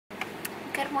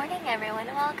Good morning, everyone.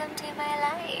 Welcome to my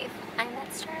life. I'm at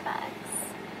Starbucks.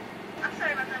 I'm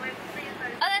sorry about that. Wait, please.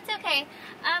 Oh, that's okay.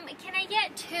 Can I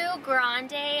get 2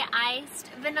 grande iced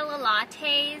vanilla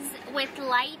lattes with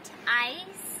light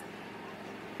ice?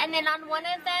 And then on one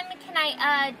of them, can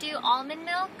I do almond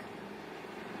milk?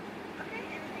 Okay,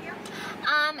 anything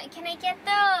else? Can I get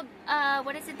the,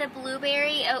 what is it, the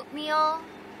blueberry oatmeal?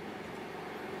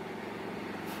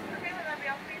 Okay, will that be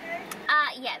all for you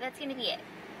today? Yeah, that's gonna be it.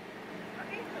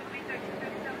 Okay, so it'll be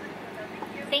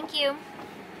 13:37. Thank you.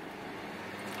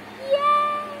 Yay!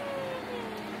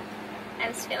 I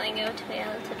was feeling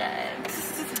oatmeal today.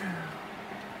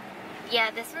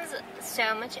 Yeah, this one's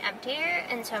so much emptier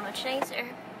and so much nicer.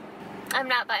 I'm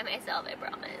not by myself, I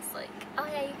promise. Like, oh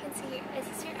yeah, you can see here. Is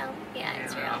this your elbow? Yeah,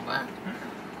 it's your elbow.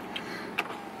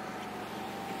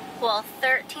 Well,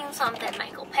 13 something,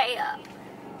 Michael, pay up.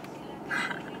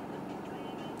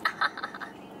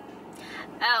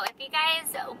 Oh, if you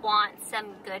guys want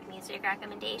some good music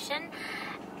recommendation,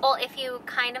 well, if you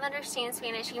kind of understand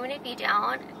Spanish, even if you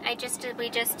don't, we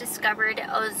just discovered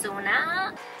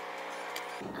Ozuna.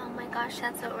 Oh my gosh,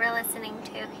 that's what we're listening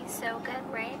to. He's so good,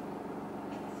 right?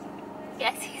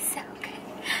 Yes, he's so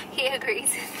good. He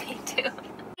agrees with me too.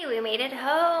 We made it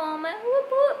home. Whoop,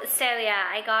 whoop. So yeah,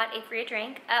 I got a free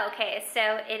drink. Oh, okay,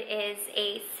 so it is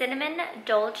a cinnamon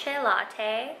dolce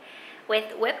latte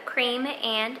with whipped cream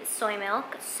and soy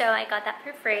milk. So I got that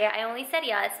for free. I only said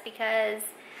yes because,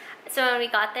 so when we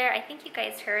got there, I think you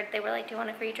guys heard, they were like, do you want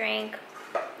a free drink?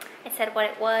 I said what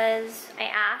it was. I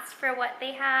asked for what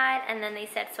they had and then they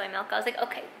said soy milk. I was like,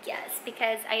 okay, yes,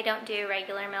 because I don't do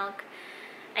regular milk.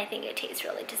 I think it tastes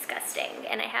really disgusting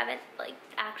and I haven't like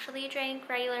actually drank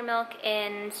regular milk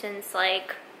since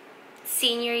like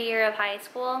senior year of high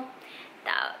school.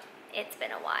 It's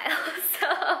been a while.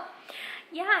 So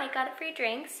yeah, I got a free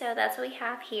drink, so that's what we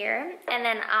have here. And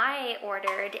then I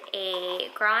ordered a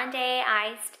grande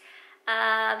iced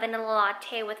vanilla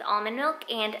latte with almond milk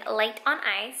and light on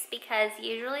ice because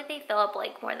usually they fill up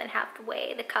like more than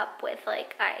halfway the cup with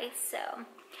like ice, so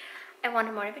I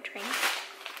wanted more of a drink.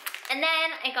 And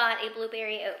then I got a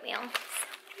blueberry oatmeal. I'm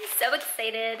so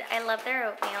excited. I love their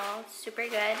oatmeal, super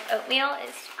good. Oatmeal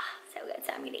is so good,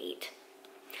 so I'm gonna eat.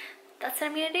 That's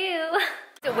what I'm gonna do.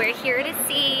 So we're here to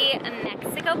see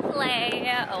Mexico play.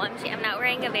 OMG, I'm not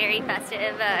wearing a very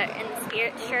festive and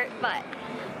spirit shirt, but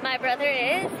my brother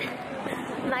is.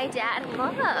 My dad,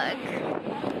 look.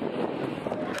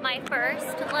 My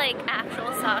first like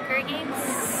actual soccer game,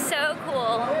 so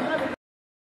cool.